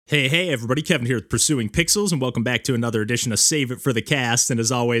Hey, everybody. Kevin here with Pursuing Pixels, and welcome back to another edition of Save It for the Cast. And as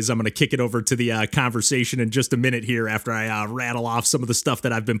always, I'm going to kick it over to the conversation in just a minute here after I rattle off some of the stuff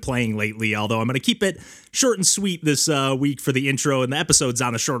that I've been playing lately, although I'm going to keep it short and sweet this week for the intro, and the episode's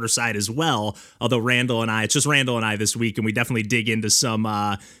on the shorter side as well, although it's just Randall and I this week, and we definitely dig into some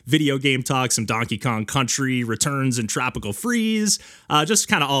video game talk, some Donkey Kong Country, Returns, and Tropical Freeze, just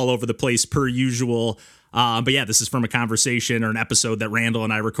kind of all over the place per usual. But yeah, this is from a conversation or an episode that Randall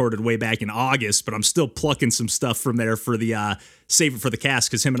and I recorded way back in August, but I'm still plucking some stuff from there for the Save It for the Cast,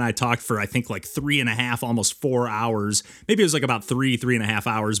 because him and I talked for, I think, like 3.5, almost 4 hours. Maybe it was like about 3.5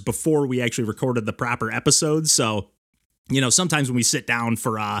 hours before we actually recorded the proper episode. So, sometimes when we sit down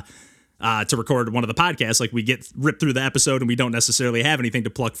for to record one of the podcasts, like we get ripped through the episode and we don't necessarily have anything to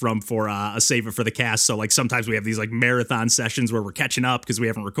pluck from for a Save It for the Cast. So like sometimes we have these like marathon sessions where we're catching up because we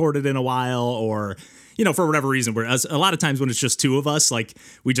haven't recorded in a while, or for whatever reason, whereas a lot of times when it's just two of us, like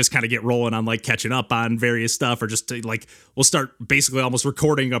we just kind of get rolling on like catching up on various stuff, or just like we'll start basically almost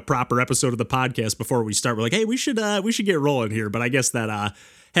recording a proper episode of the podcast before we start. We're like, hey, we should get rolling here. But I guess that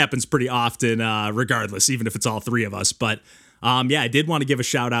happens pretty often, regardless, even if it's all three of us. But I did want to give a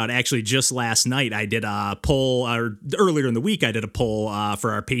shout out. Actually, just last night I did a poll, or earlier in the week I did a poll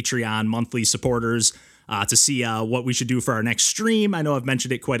for our Patreon monthly supporters to see what we should do for our next stream. I know I've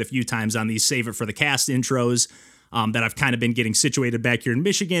mentioned it quite a few times on these Save It for the Cast intros, that I've kind of been getting situated back here in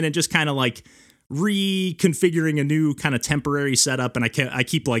Michigan and just kind of like reconfiguring a new kind of temporary setup. And I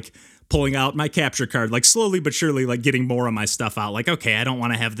keep like pulling out my capture card, like slowly but surely, like getting more of my stuff out. Like, okay, I don't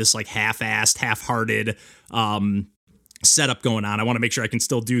want to have this like half-assed, half-hearted setup going on. I want to make sure I can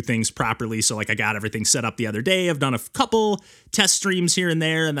still do things properly. So like I got everything set up the other day. I've done a couple test streams here and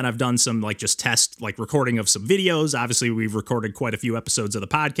there, and then I've done some like just test like recording of some videos. Obviously we've recorded quite a few episodes of the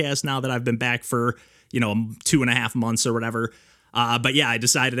podcast now that I've been back for 2.5 months or whatever. But yeah, I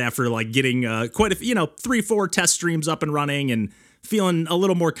decided after like getting quite a 3-4 test streams up and running and feeling a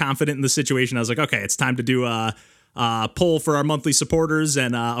little more confident in the situation, I was like, okay, it's time to do poll for our monthly supporters.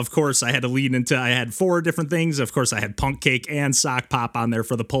 And of course I had to lean into, I had 4 different things. Of course I had Punk Cake and Sock Pop on there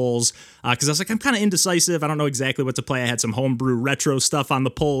for the polls, because I was like, I'm kind of indecisive, I don't know exactly what to play. I had some homebrew retro stuff on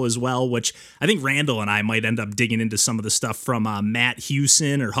the poll as well, which I think Randall and I might end up digging into some of the stuff from Matt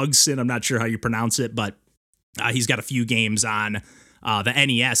Hewson or Hugson, I'm not sure how you pronounce it, but he's got a few games on the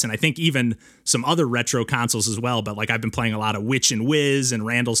NES, and I think even some other retro consoles as well. But like I've been playing a lot of Witch and Whiz, and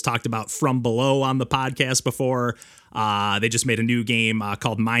Randall's talked about From Below on the podcast before. They just made a new game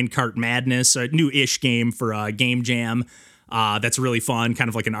called Minecart Madness, a new-ish game for Game Jam. That's really fun, kind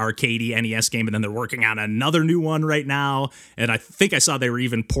of like an arcadey NES game, and then they're working on another new one right now, and I think I saw they were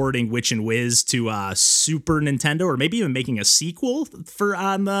even porting Witch and Whiz to Super Nintendo, or maybe even making a sequel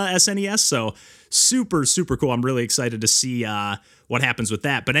on the SNES, so super, super cool. I'm really excited to see what happens with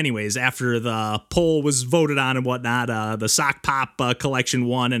that. But anyways, after the poll was voted on and whatnot, the Sock Pop collection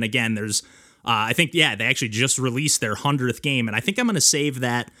won, and again, there's, I think, they actually just released their 100th game, and I think I'm going to save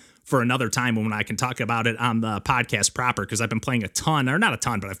that for another time when I can talk about it on the podcast proper, because I've been playing a ton, or not a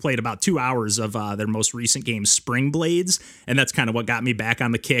ton, but I've played about 2 hours of their most recent game, Spring Blades, and that's kind of what got me back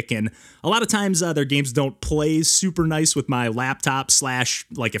on the kick. And a lot of times their games don't play super nice with my laptop /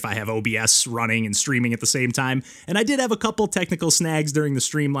 like if I have OBS running and streaming at the same time. And I did have a couple technical snags during the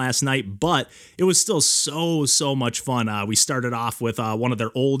stream last night, but it was still so much fun. We started off with one of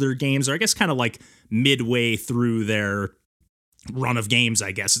their older games, or I guess kind of like midway through their run of games,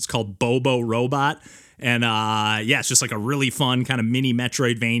 I guess. It's called Bobo Robot. And it's just like a really fun kind of mini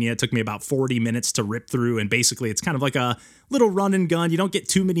Metroidvania. It took me about 40 minutes to rip through, and basically it's kind of like a little run and gun. You don't get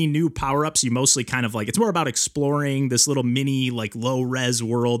too many new power-ups. You mostly kind of like, it's more about exploring this little mini like low-res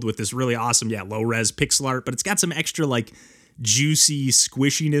world with this really awesome, low-res pixel art, but it's got some extra like juicy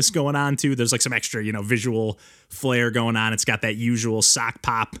squishiness going on too. There's like some extra, visual flair going on. It's got that usual Sock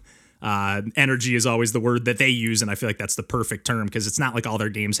Pop energy is always the word that they use, and I feel like that's the perfect term, because it's not like all their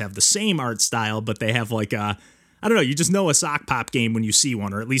games have the same art style, but they have like I don't know, you just know a Sock Pop game when you see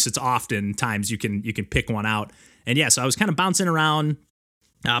one, or at least it's oftentimes you can pick one out. And so I was kind of bouncing around,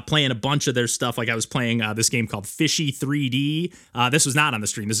 playing a bunch of their stuff. Like I was playing this game called Fishy 3D. This was not on the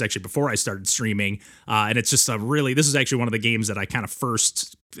stream. This is actually before I started streaming. And it's just this is actually one of the games that I kind of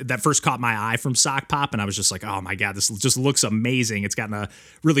first caught my eye from Sock Pop. And I was just like, oh my God, this just looks amazing. It's gotten a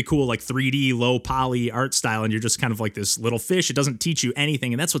really cool, like 3D low poly art style. And you're just kind of like this little fish. It doesn't teach you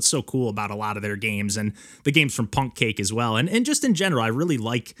anything. And that's what's so cool about a lot of their games, and the games from Punk Cake as well. And just in general, I really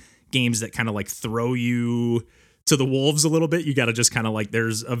like games that kind of like throw you to the wolves a little bit. You got to just kind of like,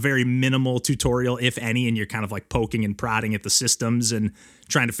 there's a very minimal tutorial, if any, and you're kind of like poking and prodding at the systems and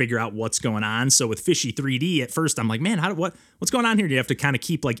trying to figure out what's going on. So with Fishy 3D, at first I'm like, man, what's going on here? You have to kind of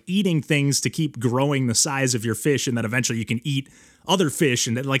keep like eating things to keep growing the size of your fish, and then eventually you can eat other fish.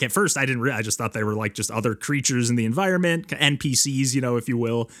 And like at first I just thought they were like just other creatures in the environment, NPCs, if you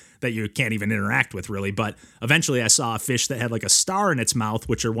will, that you can't even interact with really. But eventually I saw a fish that had like a star in its mouth,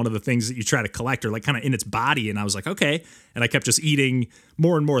 which are one of the things that you try to collect, or like kind of in its body. And I was like, okay. And I kept just eating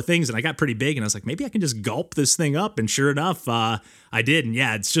more and more things, and I got pretty big, and I was like, maybe I can just gulp this thing up. And sure enough, I did. And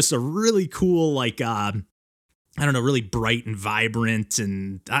yeah, it's just a really cool, like, I don't know, really bright and vibrant,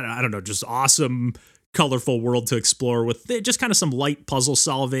 and I don't know, just awesome, colorful world to explore with just kind of some light puzzle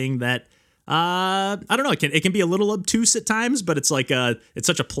solving that I don't know, it can be a little obtuse at times, but it's like it's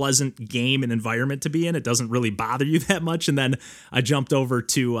such a pleasant game and environment to be in. It doesn't really bother you that much. And then I jumped over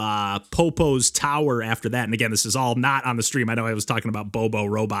to Popo's Tower after that. And again, this is all not on the stream. I know I was talking about Bobo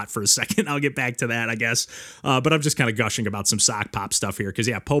Robot for a second. I'll get back to that, I guess. But I'm just kind of gushing about some sock pop stuff here, because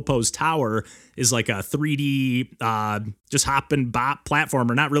yeah, Popo's Tower is like a 3D just hop and bop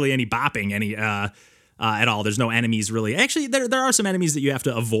platformer. Not really any bopping, any at all. There's no enemies really. Actually, there are some enemies that you have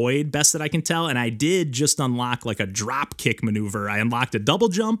to avoid, best that I can tell. And I did just unlock like a drop kick maneuver. I unlocked a double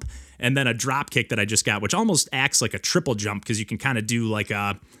jump and then a drop kick that I just got, which almost acts like a triple jump, because you can kind of do like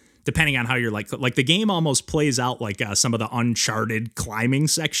depending on how you're like the game almost plays out like some of the Uncharted climbing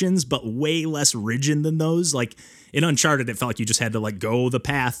sections, but way less rigid than those. Like in Uncharted, it felt like you just had to like go the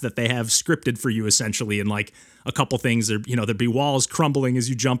path that they have scripted for you essentially. And like a couple things there, there'd be walls crumbling as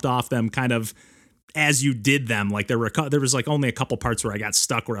you jumped off them, kind of as you did them. Like there was like only a couple parts where I got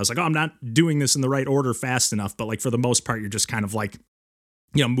stuck, where I was like, oh, I'm not doing this in the right order fast enough. But like for the most part, you're just kind of like,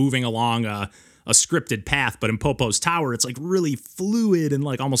 moving along a scripted path. But in Popo's Tower, it's like really fluid and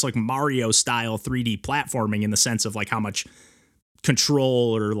like almost like Mario style 3D platforming, in the sense of like how much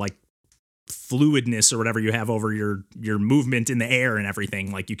control or like fluidness or whatever you have over your movement in the air and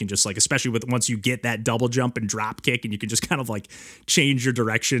everything. Like you can just like, especially with once you get that double jump and drop kick, and you can just kind of like change your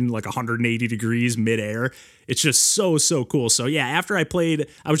direction like 180 degrees midair. It's just so cool. So yeah, after I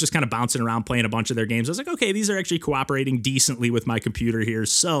was just kind of bouncing around playing a bunch of their games. I was like, okay, these are actually cooperating decently with my computer here.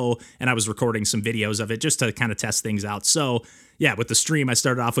 And I was recording some videos of it just to kind of test things out. So yeah, with the stream, I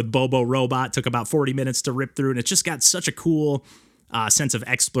started off with Bobo Robot, took about 40 minutes to rip through, and it just got such a cool sense of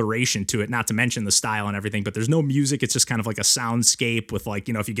exploration to it, not to mention the style and everything. But there's no music. It's just kind of like a soundscape with like,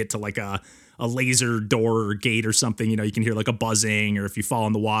 if you get to like a laser door or gate or something, you can hear like a buzzing, or if you fall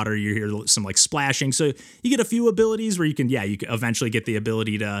in the water, you hear some like splashing. So you get a few abilities where you can eventually get the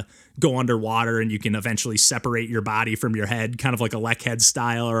ability to go underwater, and you can eventually separate your body from your head, kind of like a Leckhead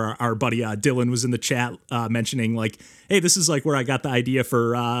style. Or our buddy Dylan was in the chat mentioning like, hey, this is like where I got the idea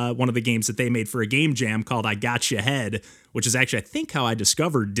for one of the games that they made for a game jam called I Gotcha Head, which is actually, I think, how I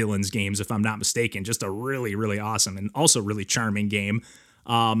discovered Dylan's games, if I'm not mistaken. Just a really, really awesome and also really charming game.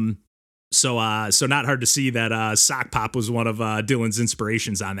 So not hard to see that Sock Pop was one of Dylan's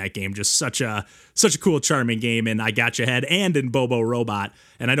inspirations on that game. Just such a cool, charming game in I Gotcha Head and in Bobo Robot.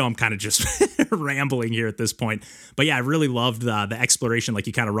 And I know I'm kind of just rambling here at this point, but yeah, I really loved the exploration. Like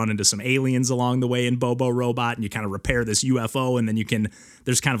you kind of run into some aliens along the way in Bobo Robot, and you kind of repair this UFO, and then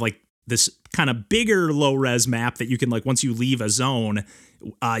there's kind of like this kind of bigger low res map that you can, like, once you leave a zone,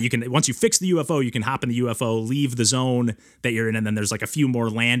 once you fix the UFO, you can hop in the UFO, leave the zone that you're in, and then there's like a few more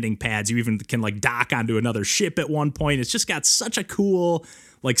landing pads. You even can like dock onto another ship at one point. It's just got such a cool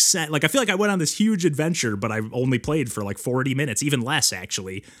like set. Like I feel like I went on this huge adventure, but I only played for like 40 minutes, even less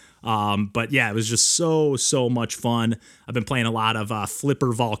actually. But yeah, it was just so much fun. I've been playing a lot of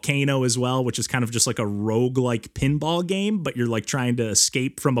Flipper Volcano as well, which is kind of just like a roguelike pinball game, but you're like trying to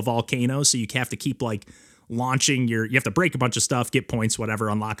escape from a volcano. So you have to keep like launching you have to break a bunch of stuff, get points, whatever,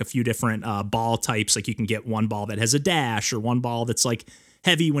 unlock a few different ball types. Like you can get one ball that has a dash, or one ball that's like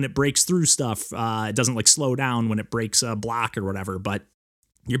heavy when it breaks through stuff. It doesn't like slow down when it breaks a block or whatever, but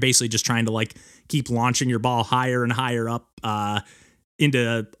you're basically just trying to like keep launching your ball higher and higher up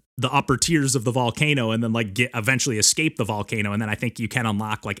into the upper tiers of the volcano, and then like eventually escape the volcano. And then I think you can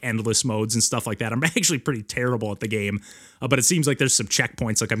unlock like endless modes and stuff like that. I'm actually pretty terrible at the game, but it seems like there's some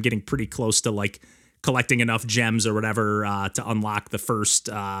checkpoints. Like I'm getting pretty close to like collecting enough gems or whatever to unlock the first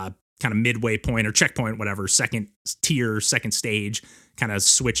kind of midway point or checkpoint, whatever, second tier, second stage, kind of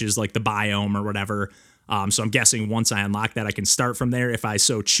switches like the biome or whatever. So I'm guessing once I unlock that, I can start from there if I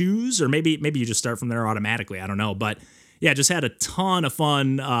so choose, or maybe you just start from there automatically. I don't know, but yeah, just had a ton of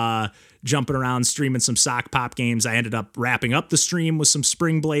fun jumping around, streaming some Sock Pop games. I ended up wrapping up the stream with some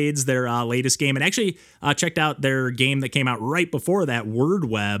Spring Blades, their latest game, and actually checked out their game that came out right before that, Word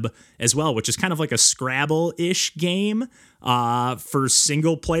Web, as well, which is kind of like a Scrabble-ish game for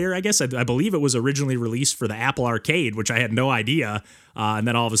single player, I guess. I believe it was originally released for the Apple Arcade, which I had no idea. And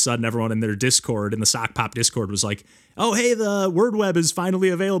then all of a sudden, everyone in their Discord, in the Sock Pop Discord, was like, oh, hey, the Word Web is finally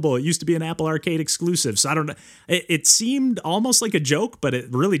available. It used to be an Apple Arcade exclusive. So I don't know. It seemed almost like a joke, but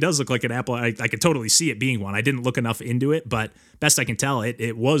it really does look like an Apple. I could totally see it being one. I didn't look enough into it, but best I can tell,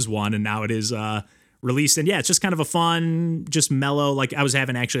 it was one, and now it is released. And yeah, it's just kind of a fun, just mellow. Like, I was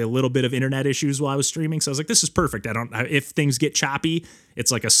having actually a little bit of internet issues while I was streaming, so I was like, this is perfect. If things get choppy,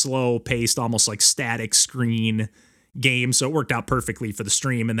 it's like a slow paced, almost like static screen game, so it worked out perfectly for the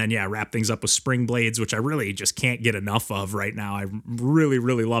stream. And then wrap things up with Spring Blades, which I really just can't get enough of right now. I'm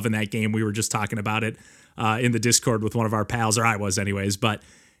really loving that game. We were just talking about it in the Discord with one of our pals, or I was anyways. But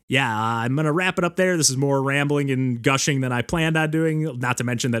I'm gonna wrap it up there. This is more rambling and gushing than I planned on doing, not to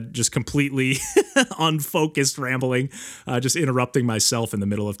mention that just completely unfocused rambling, just interrupting myself in the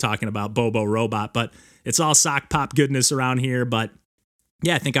middle of talking about Bobo Robot. But it's all Sock Pop goodness around here. But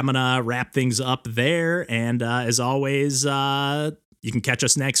I think I'm going to wrap things up there. And as always, you can catch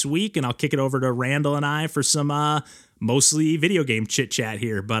us next week, and I'll kick it over to Randall and I for some mostly video game chit chat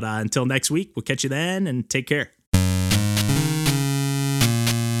here. But until next week, we'll catch you then, and take care.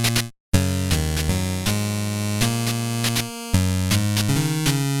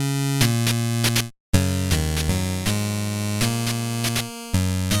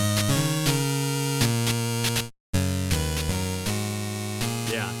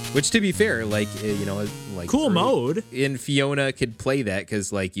 Which, to be fair, like cool mode. In Fiona could play that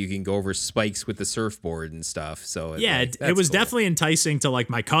because like you can go over spikes with the surfboard and stuff. So it was cool. Definitely enticing to like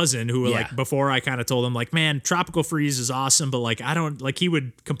my cousin who like before I kind of told him like, man, Tropical Freeze is awesome, but like I don't like, he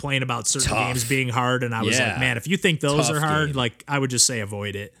would complain about certain games being hard, and I was like, man, if you think those are hard, game. Like I would just say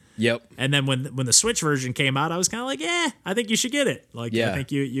avoid it. Yep. And then when the Switch version came out, I was kind of like, I think you should get it. Like I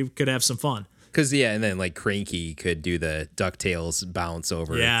think you could have some fun. Because, and then, like, Cranky could do the DuckTales bounce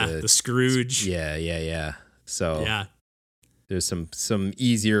over. The Scrooge. Yeah. So, there's some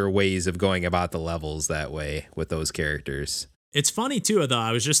easier ways of going about the levels that way with those characters. It's funny, too, though.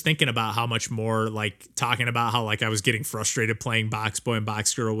 I was just thinking about how much more, like, talking about how, like, I was getting frustrated playing Box Boy and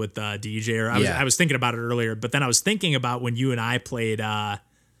Box Girl with DJ. Or I was thinking about it earlier, but then I was thinking about when you and I played, I'm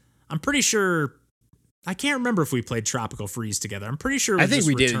pretty sure... I can't remember if we played Tropical Freeze together. I'm pretty sure. I think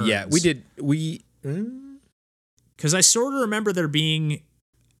we Returns. did. Yeah, we did. Because I sort of remember there being.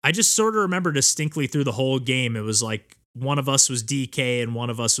 I just sort of remember distinctly through the whole game. It was like one of us was DK and one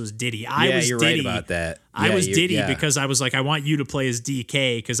of us was Diddy. You're right about that. I was Diddy because I was like, I want you to play as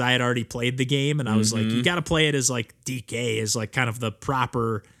DK because I had already played the game, and I was like, you got to play it as like DK is like kind of the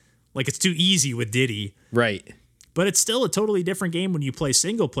proper. Like it's too easy with Diddy. Right. But it's still a totally different game when you play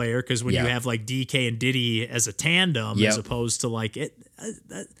single player, because when you have like DK and Diddy as a tandem as opposed to like it.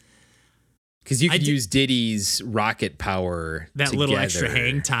 Because you could use Diddy's rocket power, that together. Little extra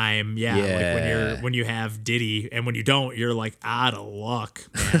hang time, like when you have Diddy, and when you don't, you're like out of luck,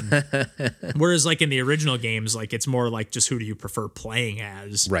 man. Whereas like in the original games, like it's more like just who do you prefer playing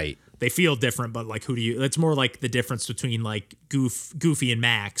as? Right. They feel different, but like who do you? It's more like the difference between like Goofy and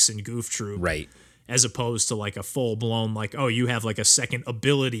Max and Goof Troop, right? As opposed to like a full blown like, oh, you have like a second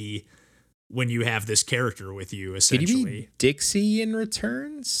ability when you have this character with you, essentially. Could you be Dixie in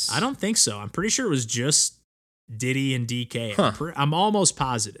Returns? I don't think so. I'm pretty sure it was just Diddy and DK. I'm almost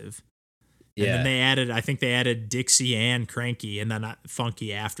positive. And then I think they added Dixie and Cranky and then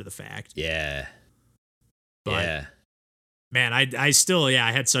Funky after the fact. Yeah. But man, I still,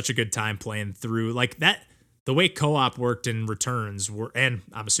 I had such a good time playing through like that. The way co-op worked in Returns, and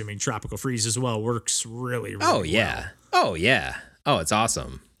I'm assuming Tropical Freeze as well, works really, really well. Oh, yeah. Oh, it's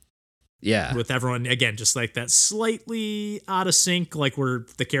awesome. Yeah. With everyone, again, just like that slightly out of sync, like where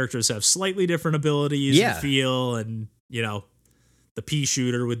the characters have slightly different abilities and feel, and, the pea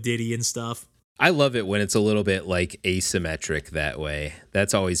shooter with Diddy and stuff. I love it when it's a little bit like asymmetric that way.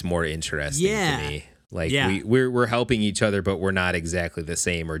 That's always more interesting to me. Like we're helping each other, but we're not exactly the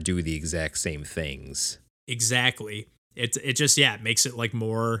same or do the exact same things. Exactly. It just it makes it like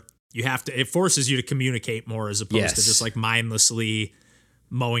more. It forces you to communicate more as opposed to just like mindlessly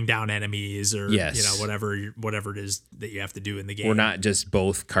mowing down enemies or whatever it is that you have to do in the game. We're not just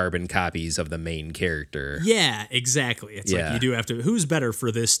both carbon copies of the main character. Yeah, exactly. It's like you do have to. Who's better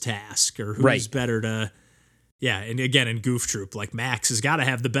for this task, or who's better to? Yeah, and again in Goof Troop, like Max has got to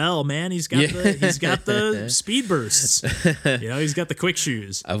have the bell, man. He's got the speed bursts. He's got the quick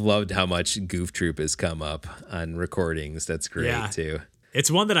shoes. I've loved how much Goof Troop has come up on recordings. That's great too. It's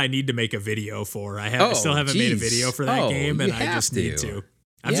one that I need to make a video for. I still haven't made a video for that game, and I just need to.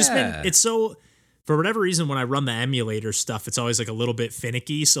 I've just been, it's so, for whatever reason, when I run the emulator stuff, it's always like a little bit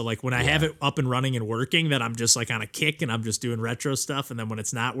finicky. So like when I have it up and running and working, then I'm just like on a kick and I'm just doing retro stuff. And then when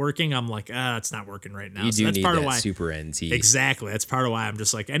it's not working, I'm like, it's not working right now. You do that's need part that of why, Super NT. Exactly. That's part of why I'm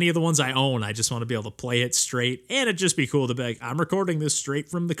just like, any of the ones I own, I just want to be able to play it straight. And it'd just be cool to be like, I'm recording this straight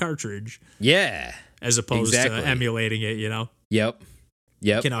from the cartridge. Yeah. As opposed to emulating it, you know? Yep.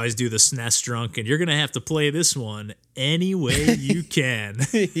 You can always do the SNES drunk, and you're going to have to play this one any way you can.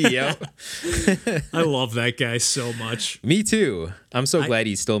 Yep. I love that guy so much. Me too. I'm so glad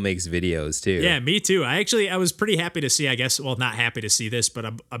he still makes videos too. Yeah, me too. I was pretty happy to see, I guess, well, not happy to see this,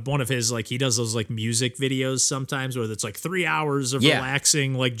 but one of his, like, he does those like music videos sometimes where it's like 3 hours of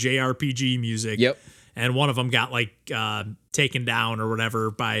relaxing like JRPG music. Yep. And one of them got like taken down or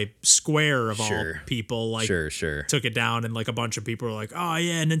whatever by Square of all people. Like, took it down, and like a bunch of people were like, "Oh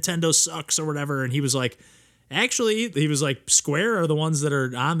yeah, Nintendo sucks" or whatever. And he was like, "Actually, Square are the ones that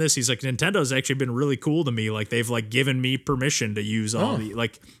are on this." He's like, "Nintendo's actually been really cool to me. Like they've like given me permission to use all the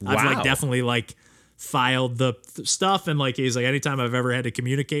like I've like definitely like filed the stuff, and like he's like anytime I've ever had to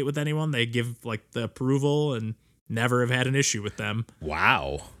communicate with anyone, they give like the approval and never have had an issue with them."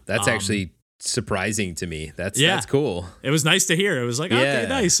 Wow, that's actually surprising to me. That's cool. It was nice to hear. It was like, okay,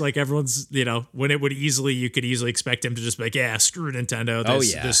 nice. Like everyone's, when you could easily expect him to just be like, yeah, screw Nintendo.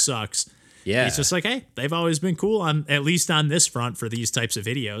 This sucks. Yeah. He's just like, hey, they've always been cool at least on this front for these types of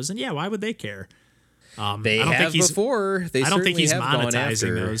videos. And yeah, why would they care? They have before. I don't think he's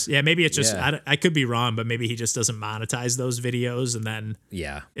monetizing those. Yeah, maybe it's just I could be wrong, but maybe he just doesn't monetize those videos, and then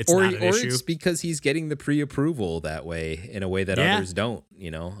it's not an issue. Or it's because he's getting the pre-approval that way in a way that others don't. I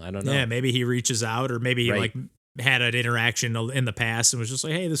don't know. Yeah, maybe he reaches out, or maybe he like had an interaction in the past and was just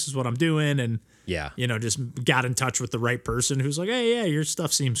like, hey, this is what I'm doing, and just got in touch with the right person who's like, hey, yeah, your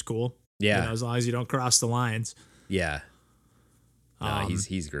stuff seems cool. Yeah, as long as you don't cross the lines. Yeah, no,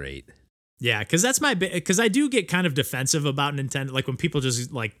 he's great. Yeah, because that's because I do get kind of defensive about Nintendo. Like when people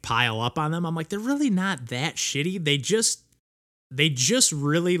just like pile up on them, I'm like, they're really not that shitty. They just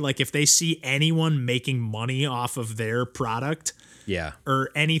really like if they see anyone making money off of their product, or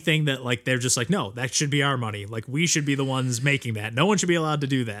anything that like they're just like, no, that should be our money. Like we should be the ones making that. No one should be allowed to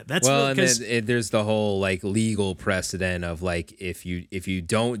do that. That's and then there's the whole like legal precedent of like if you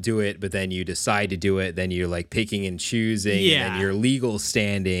don't do it, but then you decide to do it, then you're like picking and choosing, and then your legal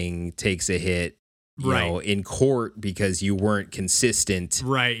standing takes a hit. You know, in court because you weren't consistent.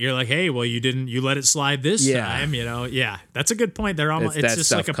 Right. You're like, hey, well, you let it slide this time. That's a good point. They're almost it's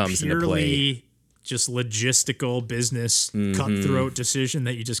just like a purely just logistical business cutthroat decision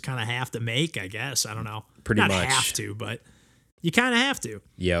that you just kind of have to make, I guess. I don't know. Pretty much. Not have to, but you kind of have to.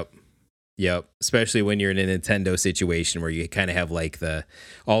 Yep. Especially when you're in a Nintendo situation where you kind of have like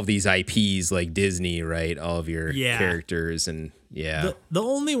all of these IPs like Disney, right? All of your characters and the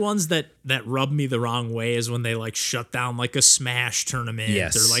only ones that rub me the wrong way is when they like shut down like a Smash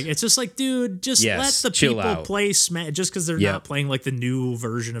tournament or like it's just like, dude, just let the people play Smash just because they're not playing like the new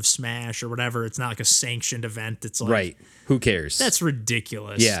version of Smash or whatever. It's not like a sanctioned event. It's like who cares? That's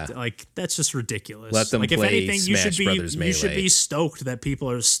ridiculous. Yeah, like that's just ridiculous. Let them like play if anything, Smash Brothers Melee. You should be stoked that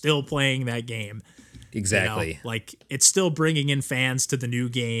people are still playing that game. Exactly. Like it's still bringing in fans to the new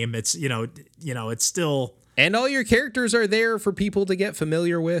game. It's it's still. And all your characters are there for people to get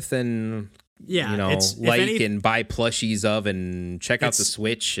familiar with and, and buy plushies of and check out the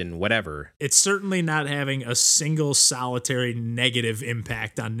Switch and whatever. It's certainly not having a single solitary negative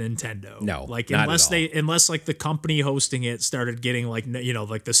impact on Nintendo. No, like unless like the company hosting it started getting like,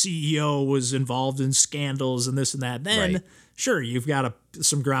 like the CEO was involved in scandals and this and that, then sure, you've got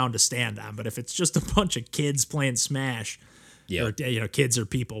some ground to stand on. But if it's just a bunch of kids playing Smash or, kids or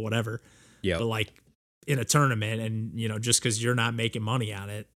people, whatever. Yeah. But like, in a tournament and just because you're not making money on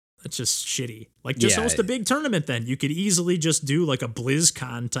it, it's just shitty. Like just host a big tournament. Then you could easily just do like a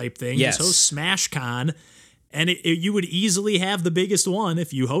BlizzCon type thing. Just host SmashCon, and you would easily have the biggest one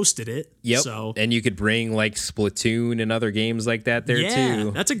if you hosted it. So and you could bring like Splatoon and other games like that there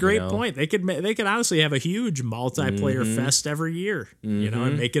too. That's a great point. They could honestly have a huge multiplayer fest every year.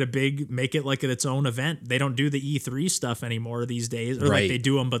 And make it like its own event. They don't do the E3 stuff anymore these days, or like they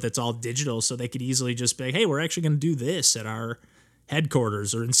do them, but it's all digital. So they could easily just be, hey, we're actually going to do this at our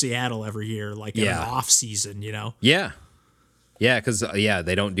headquarters or in Seattle every year, like in an off season. Yeah, because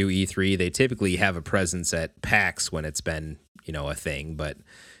they don't do E3. They typically have a presence at PAX when it's been a thing, but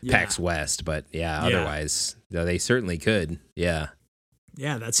PAX West. But otherwise they certainly could. Yeah,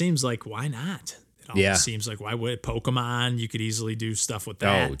 that seems like why not? It almost seems like why would Pokemon? You could easily do stuff with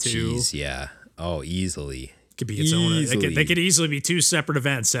that too. Geez, yeah. Oh, easily. Could be its own. They could easily be two separate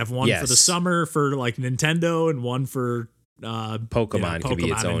events. Have one for the summer for like Nintendo and one for Pokemon could be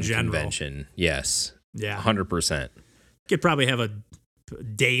its own convention. Yes. Yeah. 100%. Could probably have a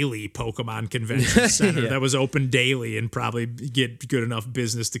daily Pokemon convention center that was open daily and probably get good enough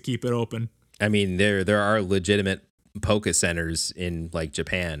business to keep it open. I mean, there are legitimate Poke centers in like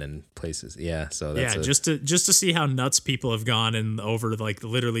Japan and places. Yeah. So that's just to see how nuts people have gone and over like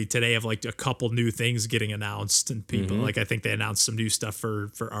literally today have like a couple new things getting announced and people like I think they announced some new stuff for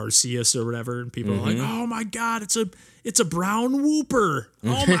Arceus or whatever and people are like, oh my God, it's a brown Wooper.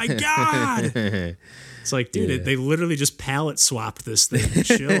 Oh my God. It's like, dude, they literally just palette swapped this thing.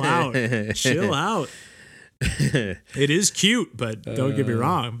 Chill out. Chill out. It is cute, but don't get me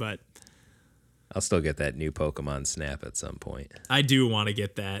wrong, but I'll still get that new Pokemon Snap at some point. I do want to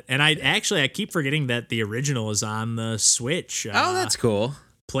get that. And I keep forgetting that the original is on the Switch. Oh, that's cool.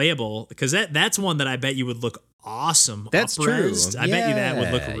 Playable. Because that's one that I bet you would look awesome. That's true. I bet you that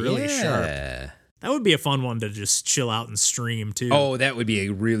would look really sharp. That would be a fun one to just chill out and stream too. Oh, that would be a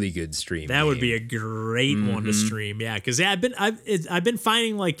really good stream. That would be a great one to stream. Yeah, because I've been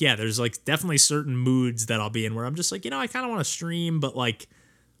finding like there's like definitely certain moods that I'll be in where I'm just like I kind of want to stream, but like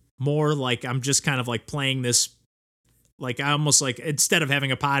more like I'm just kind of like playing this. Like I almost like instead of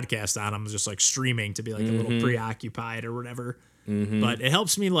having a podcast on, I'm just like streaming to be like a little preoccupied or whatever. But it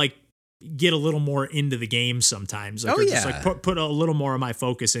helps me like get a little more into the game sometimes. Like, just like put a little more of my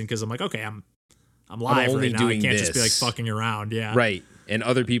focus in because I'm like, okay, I'm live right now. I can't just be like fucking around. Yeah. Right. And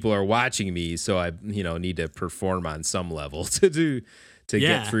other people are watching me, so I, need to perform on some level to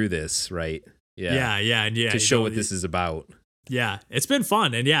get through this. Right. Yeah. Yeah. To show what this is about. Yeah. It's been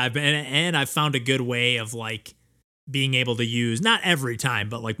fun. And I've found a good way of like being able to use, not every time,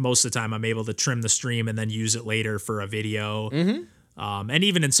 but like most of the time I'm able to trim the stream and then use it later for a video. And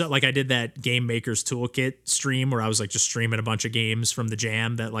even like I did that Game Maker's Toolkit stream where I was like just streaming a bunch of games from the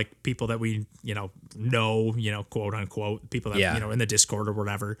jam that like people that we, know, quote unquote, people that, in the Discord or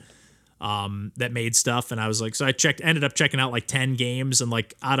whatever, that made stuff. And I was like, so I ended up checking out like 10 games and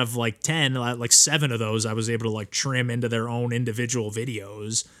like out of like 10, like 7 of those, I was able to like trim into their own individual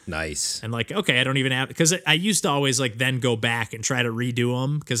videos. Nice. And like, okay, I don't even have, because I used to always like then go back and try to redo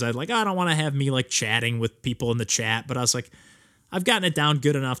them because I'd like, I don't want to have me like chatting with people in the chat. But I was like, I've gotten it down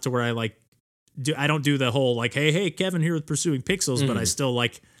good enough to where I like I don't do the whole like, hey, Kevin here with Pursuing Pixels, but I still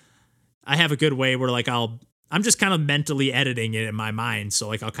like, I have a good way where like I'm just kind of mentally editing it in my mind. So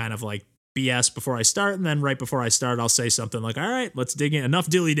like I'll kind of like BS before I start, and then right before I start, I'll say something like, all right, let's dig in, enough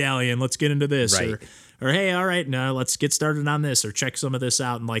dilly-dallying, let's get into this. Right. Or hey, all right, now let's get started on this, or check some of this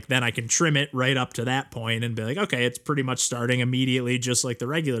out. And like then I can trim it right up to that point and be like, okay, it's pretty much starting immediately just like the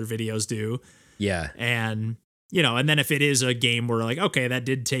regular videos do. Yeah. And and then if it is a game where like, okay, that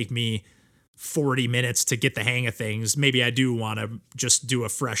did take me 40 minutes to get the hang of things, maybe I do want to just do a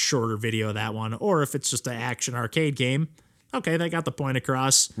fresh, shorter video of that one. Or if it's just an action arcade game, okay, they got the point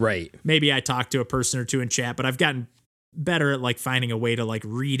across. Right. Maybe I talk to a person or two in chat, but I've gotten better at like finding a way to like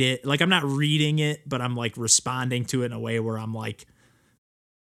read it. Like I'm not reading it, but I'm like responding to it in a way where I'm like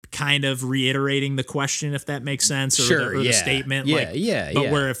kind of reiterating the question, if that makes sense, or the statement.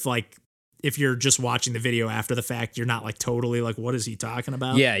 But where if you're just watching the video after the fact, you're not like totally like, what is he talking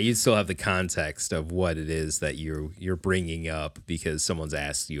about? Yeah, you still have the context of what it is that you're bringing up because someone's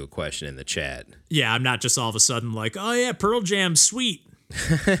asked you a question in the chat. Yeah, I'm not just all of a sudden like, oh yeah, Pearl Jam's sweet.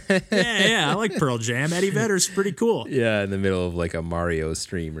 I like Pearl Jam. Eddie Vedder's pretty cool. Yeah, in the middle of like a Mario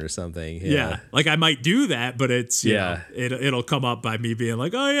stream or something. Yeah, like I might do that, but it's it'll come up by me being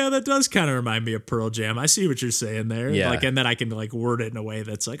like, oh yeah, that does kind of remind me of Pearl Jam. I see what you're saying there. Yeah. Like, and then I can like word it in a way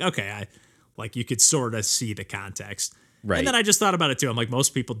that's like, okay, like you could sort of see the context. Right. And then I just thought about it too. I'm like,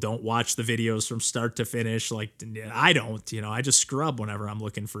 most people don't watch the videos from start to finish. Like I don't, I just scrub whenever I'm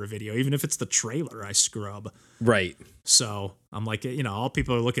looking for a video. Even if it's the trailer, I scrub. Right. So I'm like, all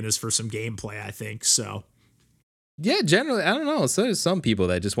people are looking is for some gameplay, I think. So. Yeah, generally, I don't know. So there's some people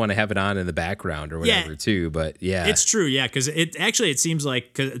that just want to have it on in the background or whatever too. But yeah, it's true. Yeah, because it seems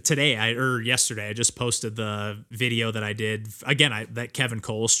like yesterday I just posted the video that I did again. That Kevin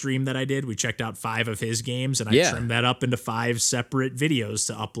Cole stream that I did. We checked out 5 of his games and I trimmed that up into 5 separate videos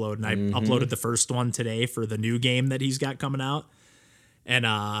to upload. And I uploaded the first one today for the new game that he's got coming out.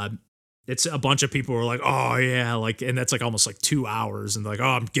 And it's a bunch of people who are like, oh yeah, like, and that's like almost like 2 hours, and like, oh,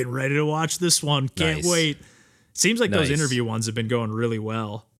 I'm getting ready to watch this one. Can't wait. Seems like those interview ones have been going really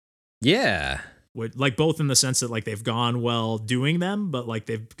well. Yeah. Like both in the sense that like they've gone well doing them, but like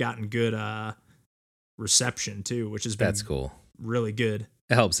they've gotten good reception too, which has been that's cool. Really good.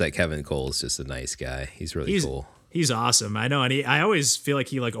 It helps that Kevin Cole's just a nice guy. He's really cool. He's awesome. I know. And I always feel like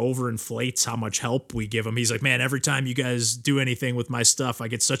he like overinflates how much help we give him. He's like, man, every time you guys do anything with my stuff, I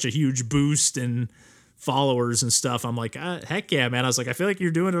get such a huge boost in followers and stuff. I'm like, heck yeah, man. I was like, I feel like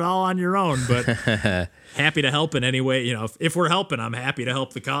you're doing it all on your own, but happy to help in any way. You know, if we're helping, I'm happy to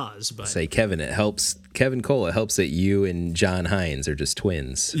help the cause. But say, Kevin, it helps. Kevin Cole, it helps that you and John Hines are just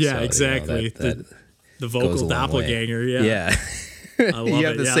twins. Yeah, so, exactly. The vocal doppelganger. Yeah. I love you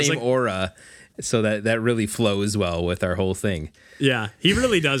have the same aura. So that really flows well with our whole thing. Yeah, he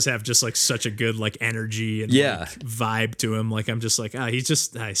really does have just like such a good like energy and like, vibe to him. Like I'm just like, he's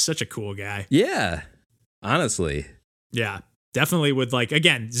such a cool guy. Yeah, honestly. Yeah, definitely with like,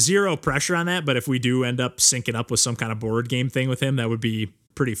 again, zero pressure on that. But if we do end up syncing up with some kind of board game thing with him, that would be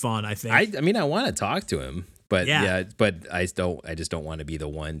pretty fun, I think. I mean, I want to talk to him, but but I just don't want to be the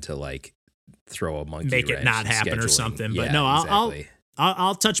one to like throw a monkey make it not happen scheduling. Or something. Yeah, but no, exactly.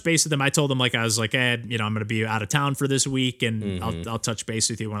 I'll touch base with him. I told him like I was like, I'm going to be out of town for this week, and I'll touch base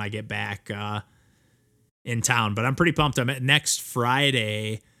with you when I get back in town. But I'm pretty pumped. Next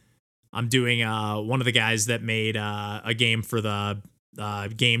Friday. I'm doing one of the guys that made a game for the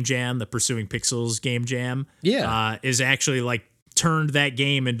Game Jam, the Pursuing Pixels Game Jam. Yeah, is actually like turned that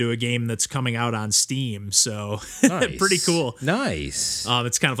game into a game that's coming out on Steam. So nice. Pretty cool. Nice.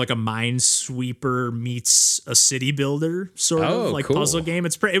 It's kind of like a Minesweeper meets a city builder sort of like cool. puzzle game.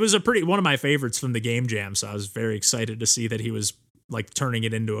 It was one of my favorites from the Game Jam. So I was very excited to see that he was like turning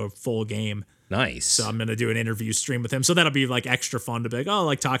it into a full game. Nice. So I'm going to do an interview stream with him. So that'll be like extra fun to be like,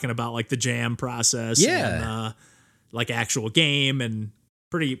 like talking about like the jam process. Yeah. And like actual game, and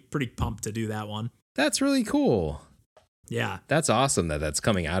pretty pumped to do that one. That's really cool. Yeah. That's awesome that's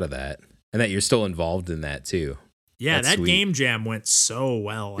coming out of that, and that you're still involved in that too. Yeah, that's that sweet. Game Jam went so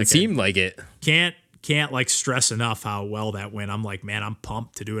well. Like, it seemed like it. Can't like stress enough how well that went. I'm like, man, I'm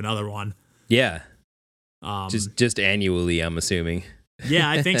pumped to do another one. Yeah. Just annually, I'm assuming.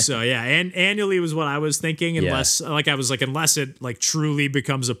 Yeah, I think so. Yeah, and annually was what I was thinking. Unless unless it like truly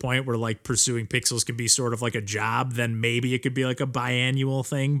becomes a point where like Pursuing Pixels can be sort of like a job, then maybe it could be like a biannual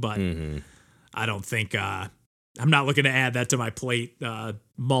thing. But I don't think I'm not looking to add that to my plate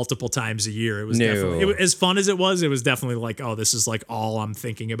multiple times a year. It was definitely as fun as it was definitely like, this is like all I'm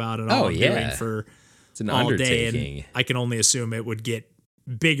thinking about and all I'm doing for it's an all undertaking. Day. And I can only assume it would get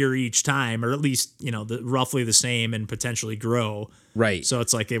bigger each time, or at least roughly the same, and potentially grow. Right. So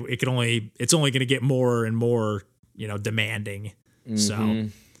it's like it's only going to get more and more demanding. So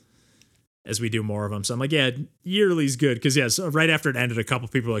as we do more of them, so I'm like, yeah, yearly's good, because so right after it ended, a couple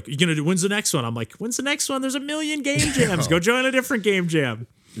people were like, "You gonna do? When's the next one?" I'm like, "When's the next one? There's a million game jams. Go join a different game jam."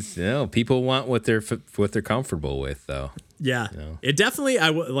 No, people want what they're comfortable with, though. Yeah, it definitely.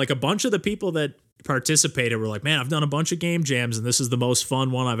 Like a bunch of the people that participated were like, man, I've done a bunch of game jams and this is the most fun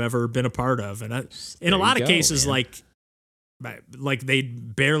one I've ever been a part of. And in a lot of cases, man. like they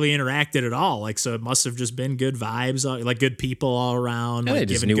barely interacted at all. Like, so it must have just been good vibes, like good people all around. And like, they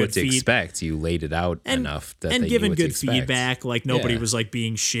just knew what to expect. You laid it out enough that and they giving knew what good to expect. feedback. Like nobody was like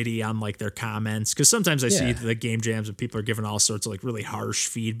being shitty on like their comments. Cause sometimes I see the game jams and people are giving all sorts of like really harsh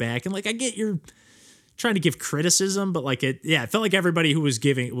feedback. And like, I get you're trying to give criticism, but like it felt like everybody who was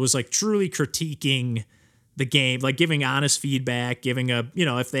giving was like truly critiquing the game, like giving honest feedback, giving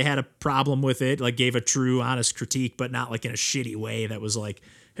if they had a problem with it, like gave a true honest critique, but not like in a shitty way that was like,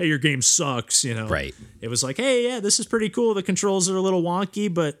 hey, your game sucks, Right. It was like, hey, yeah, this is pretty cool. The controls are a little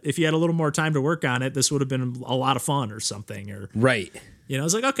wonky, but if you had a little more time to work on it, this would have been a lot of fun or something. Or right. I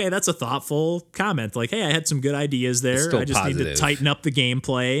was like, okay, that's a thoughtful comment. Like, hey, I had some good ideas there. I just need to tighten up the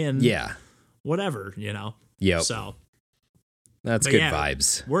gameplay and whatever, Yep. So that's good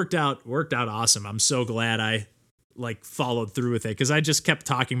vibes. Worked out awesome. I'm so glad I like followed through with it, because I just kept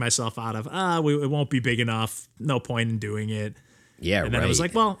talking myself out of it won't be big enough. No point in doing it. Yeah, and then I was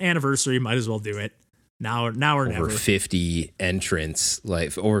like, well, anniversary, might as well do it. Now or never. Over 50 entrants,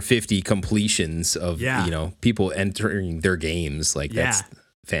 like over 50 completions of people entering their games. Like that's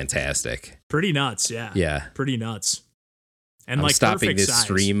fantastic. Pretty nuts, Yeah. Pretty nuts. And I'm like stopping this size.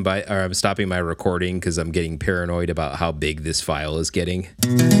 stream I'm stopping my recording because I'm getting paranoid about how big this file is getting.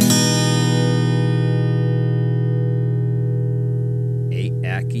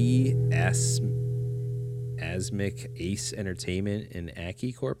 Aki Asmic Ace Entertainment and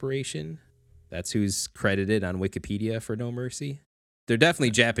Aki Corporation. That's who's credited on Wikipedia for No Mercy. They're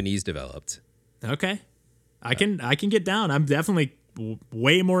definitely Japanese developed. Okay. I can get down. I'm definitely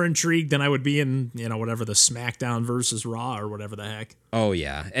way more intrigued than I would be in, whatever the SmackDown versus Raw or whatever the heck. Oh,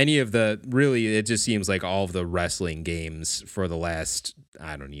 yeah. Any of it just seems like all of the wrestling games for the last,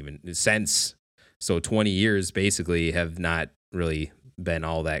 since 20 years basically have not really been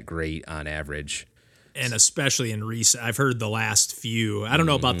all that great on average. And especially in recent, I've heard the last few. I don't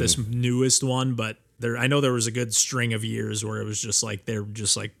know about this newest one, but I know there was a good string of years where it was just like they're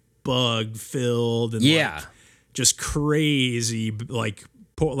just like bug filled and like just crazy. Like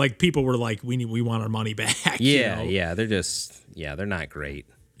people were like, we want our money back. Yeah, they're not great.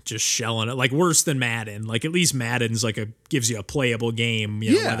 Just shelling it, like worse than Madden. Like at least Madden's like gives you a playable game.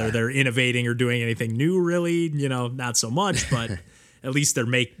 You know, whether they're innovating or doing anything new, really, not so much. But at least they're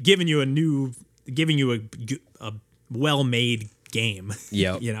giving you a well-made game.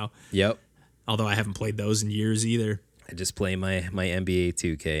 Yep. Yep. Although I haven't played those in years either. I just play my NBA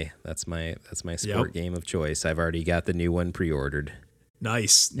 2K. That's my sport game of choice. I've already got the new one pre-ordered.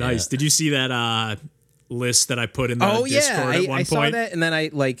 Nice. Did you see that list that I put in the Discord at one point? I saw that, and then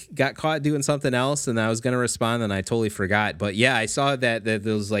I got caught doing something else, and I was gonna respond, and I totally forgot. But yeah, I saw that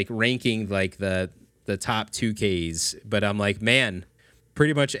those ranking the top 2Ks. But I'm like, man,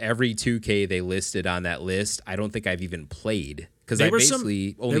 pretty much every 2K they listed on that list, I don't think I've even played. Because I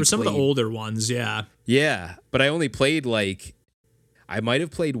basically only there were some of the older ones, yeah. Yeah, but I only played I might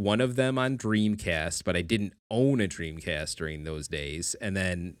have played one of them on Dreamcast, but I didn't own a Dreamcast during those days. And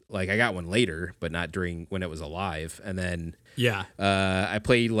then I got one later, but not during when it was alive. And then I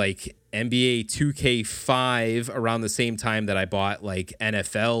played NBA 2K5 around the same time that I bought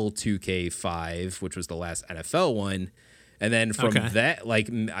NFL 2K5, which was the last NFL one. And then from that,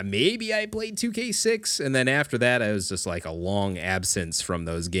 maybe I played 2K6. And then after that, I was just a long absence from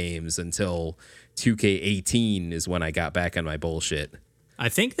those games until 2K18 is when I got back on my bullshit. I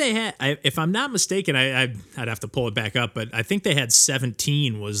think they had, if I'm not mistaken, I'd have to pull it back up, but I think they had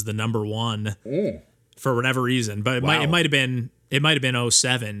 17 was the number one for whatever reason. But it might have been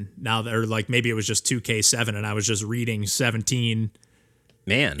 07 now, or maybe it was just 2K7 and I was just reading 17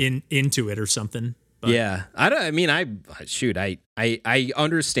 into it or something. But. Yeah, I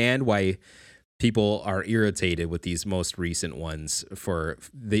understand why people are irritated with these most recent ones for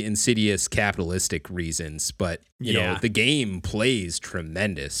the insidious capitalistic reasons, but you know, the game plays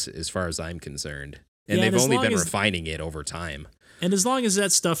tremendous as far as I'm concerned. And they've only been refining it over time. And as long as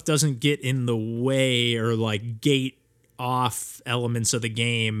that stuff doesn't get in the way or gate off elements of the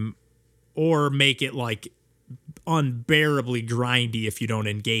game or make it unbearably grindy if you don't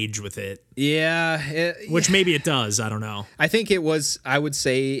engage with it. Yeah. Which maybe it does. I don't know. I think it was, I would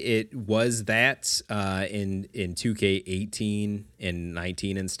say it was that in 2K18 and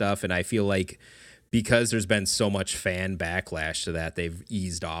 19 and stuff. And I feel like because there's been so much fan backlash to that, they've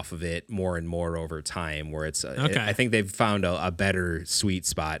eased off of it more and more over time where it's, I think they've found a better sweet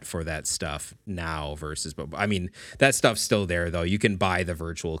spot for that stuff now versus, but I mean, that stuff's still there though. You can buy the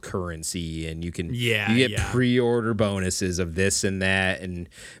virtual currency and you can, you get pre-order bonuses of this and that. And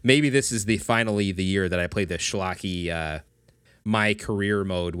maybe this is finally the year that I play the schlocky, my career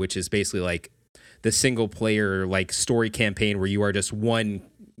mode, which is basically the single player, story campaign where you are just one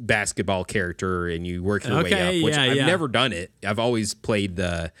basketball character and you work your way up, which I've never done it. I've always played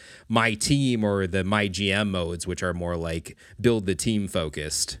the my team or the my GM modes, which are more build the team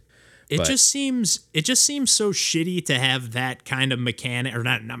focused. It just seems so shitty to have that kind of mechanic, or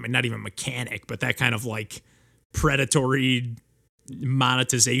not even mechanic, but that kind of predatory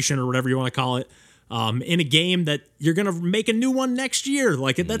monetization or whatever you want to call it. In a game that you're gonna make a new one next year,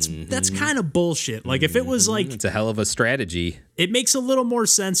 that's kind of bullshit. If it was it's a hell of a strategy. It makes a little more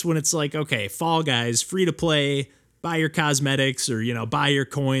sense when it's okay, Fall Guys, free to play, buy your cosmetics or buy your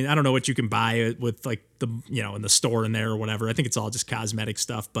coin. I don't know what you can buy with the in the store in there or whatever. I think it's all just cosmetic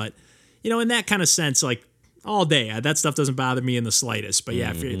stuff, but in that kind of sense, all day that stuff doesn't bother me in the slightest. But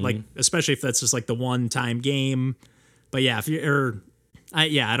yeah, if you're especially if that's just the one time game. But yeah, if you're I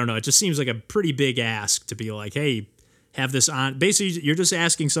don't know. It just seems like a pretty big ask to be hey, have this on. Basically, you're just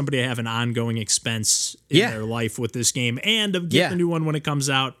asking somebody to have an ongoing expense in their life with this game and to get the new one when it comes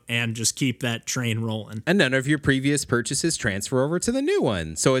out and just keep that train rolling. And none of your previous purchases transfer over to the new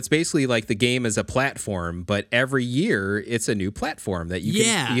one. So it's basically the game is a platform, but every year it's a new platform that you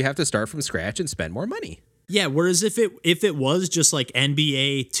have to start from scratch and spend more money. Yeah, whereas if it was just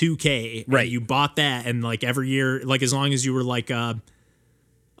NBA 2K, right, and you bought that and every year, as long as you were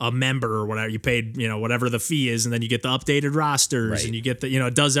a member or whatever, you paid, whatever the fee is, and then you get the updated rosters and you get the,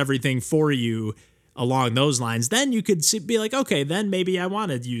 it does everything for you along those lines. Then you could be okay, then maybe I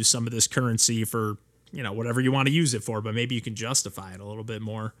want to use some of this currency for, whatever you want to use it for, but maybe you can justify it a little bit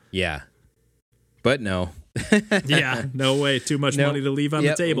more. Yeah. But no. Yeah, no way. Too much money to leave on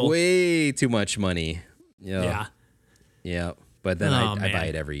the table. Way too much money. Yeah. Yeah. But then I buy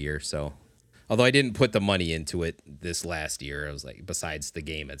it every year, so. Although I didn't put the money into it this last year, I was besides the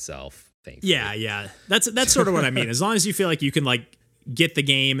game itself, thankfully. Yeah. That's sort of what I mean. As long as you feel you can get the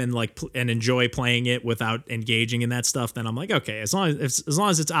game and like and enjoy playing it without engaging in that stuff, then I'm like, okay, as long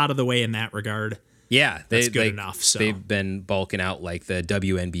as it's out of the way in that regard. Yeah, that's good enough. So they've been bulking out like the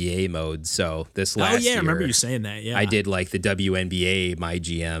WNBA mode. So this last year, I remember you saying that. Yeah, I did like the WNBA my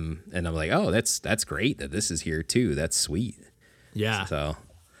GM, and I'm like, oh, that's great that this is here too. That's sweet. Yeah. So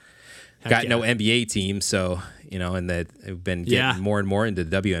got no NBA team, so and that I've been getting more and more into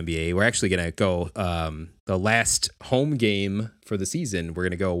the WNBA. We're actually gonna go the last home game for the season. We're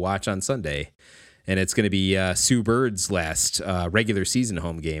gonna go watch on Sunday. And it's going to be Sue Bird's last regular season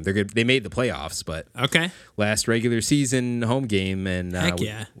home game. They made the playoffs, but last regular season home game, and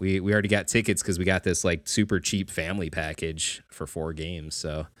we already got tickets because we got this like super cheap family package for 4 games.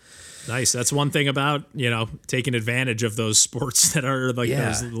 So nice. That's one thing about taking advantage of those sports that are like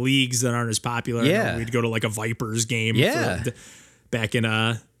those leagues that aren't as popular. Yeah, we'd go to like a Vipers game. Yeah, back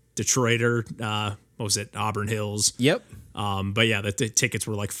in Detroit or what was it, Auburn Hills. Yep. But yeah, the tickets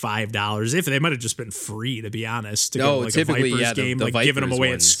were like $5. If they might have just been free, to be honest. To go to like typically, a Vipers game, the like Vipers giving them away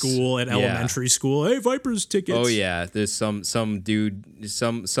ones. at school, at elementary school. Hey, Vipers tickets. Oh yeah, there's some dude,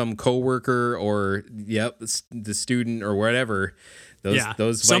 some coworker, or the student or whatever.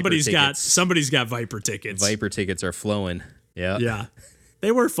 Those somebody's got Viper tickets. Viper tickets are flowing. Yeah, yeah,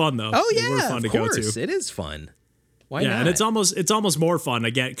 they were fun though. Oh yeah, they were fun to go to. It is fun. Why not? And it's almost more fun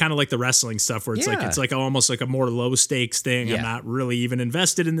again, kind of like the wrestling stuff where it's like almost like a more low stakes thing. Yeah. I'm not really even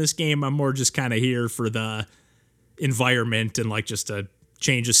invested in this game. I'm more just kind of here for the environment and like just a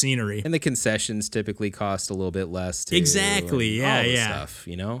change of scenery. And the concessions typically cost a little bit less too. Exactly. Yeah. Stuff,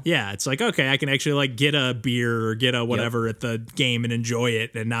 Yeah, it's like, okay, I can actually like get a beer or get a whatever at the game and enjoy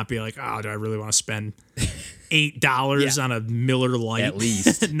it and not be like, oh, do I really want to spend $8 on a Miller Lite? At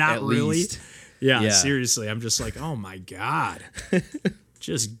least. Not at really. Least. Yeah, seriously. I'm just like, oh my God.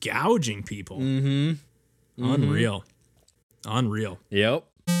 Just gouging people. Mm-hmm. Unreal. Yep.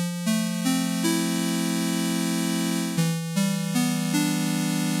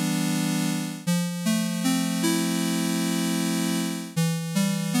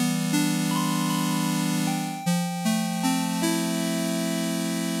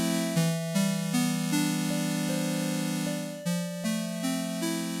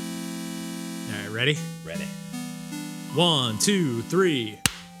 Ready? Ready. 1, 2, 3.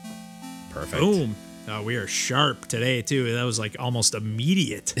 Perfect. Boom. Oh, we are sharp today, too. That was like almost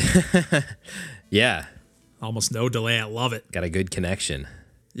immediate. Yeah. Almost no delay. I love it. Got a good connection.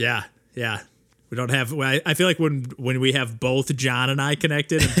 Yeah. We don't have. I feel like when we have both John and I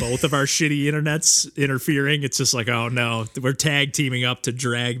connected and both of our shitty internets interfering, it's just like, oh no, we're tag teaming up to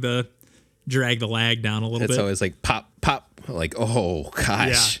drag the lag down a little bit. It's always like pop. Like, oh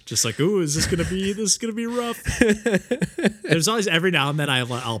gosh. Yeah, just like, ooh, is this gonna be rough? There's always every now and then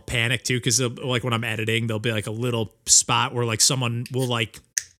I'll panic too, because like when I'm editing, there'll be like a little spot where like someone will like,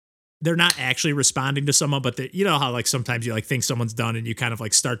 they're not actually responding to someone, but you know how like sometimes you like think someone's done and you kind of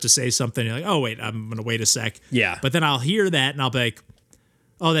like start to say something, you're like, oh wait, I'm gonna wait a sec. Yeah. But then I'll hear that and I'll be like,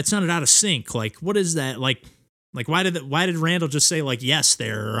 oh, that sounded out of sync. Like, what is that? Like why did Randall just say like yes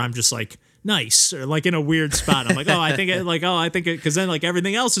there? Or I'm just like, nice, or like in a weird spot. I'm like, I think it, because then like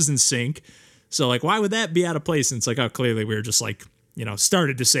everything else is in sync. So like, why would that be out of place? And it's like, oh, clearly we were just like,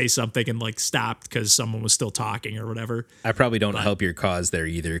 started to say something and like stopped because someone was still talking or whatever. I probably don't help your cause there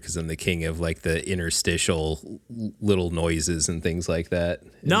either, because I'm the king of like the interstitial little noises and things like that.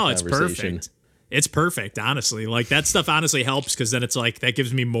 No, it's perfect. It's perfect, honestly. Like that stuff honestly helps, because then it's like that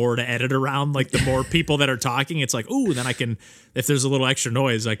gives me more to edit around. Like the more people that are talking, it's like, ooh, then I can, if there's a little extra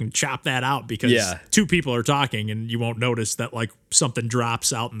noise, I can chop that out, because 2 people are talking and you won't notice that like something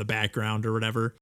drops out in the background or whatever.